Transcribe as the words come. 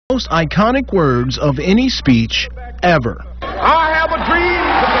most iconic words of any speech ever. I have a dream.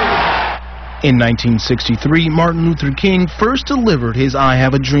 In 1963, Martin Luther King first delivered his I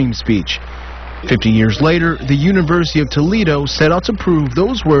Have a Dream speech. 50 years later, the University of Toledo set out to prove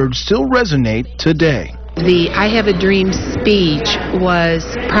those words still resonate today. The I Have a Dream speech was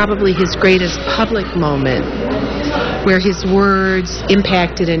probably his greatest public moment, where his words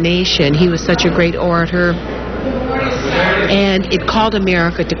impacted a nation. He was such a great orator, and it called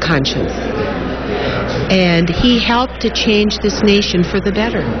America to conscience. And he helped to change this nation for the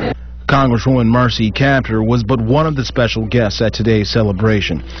better. Congresswoman Marcy Kaptur was but one of the special guests at today's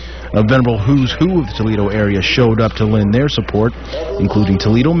celebration. A venerable who's who of the Toledo area showed up to lend their support, including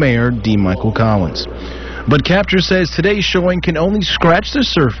Toledo Mayor D. Michael Collins. But Kaptur says today's showing can only scratch the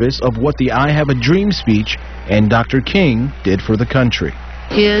surface of what the I Have a Dream speech and Dr. King did for the country.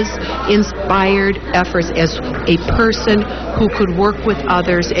 His inspired efforts as a person who could work with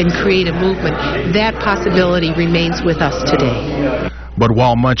others and create a movement, that possibility remains with us today. But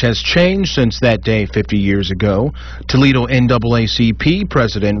while much has changed since that day 50 years ago, Toledo NAACP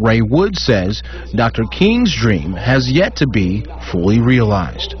President Ray Wood says Dr. King's dream has yet to be fully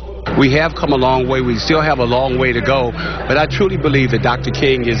realized. We have come a long way. We still have a long way to go. But I truly believe that Dr.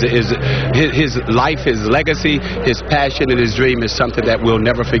 King is his life, his legacy, his passion, and his dream is something that we'll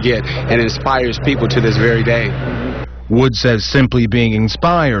never forget and inspires people to this very day. Wood says simply being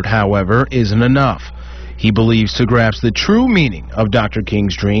inspired, however, isn't enough. He believes to grasp the true meaning of Dr.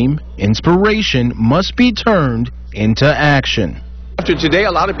 King's dream, inspiration must be turned into action. After today,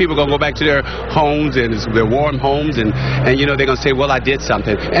 a lot of people are going to go back to their homes and their warm homes, and you know, they're going to say, well, I did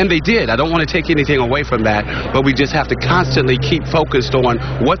something. And they did. I don't want to take anything away from that, but we just have to constantly keep focused on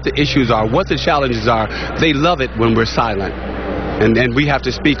what the issues are, what the challenges are. They love it when we're silent. And we have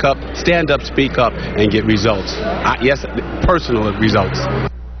to speak up, stand up, speak up, and get results. Yes, personal results.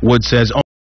 Wood says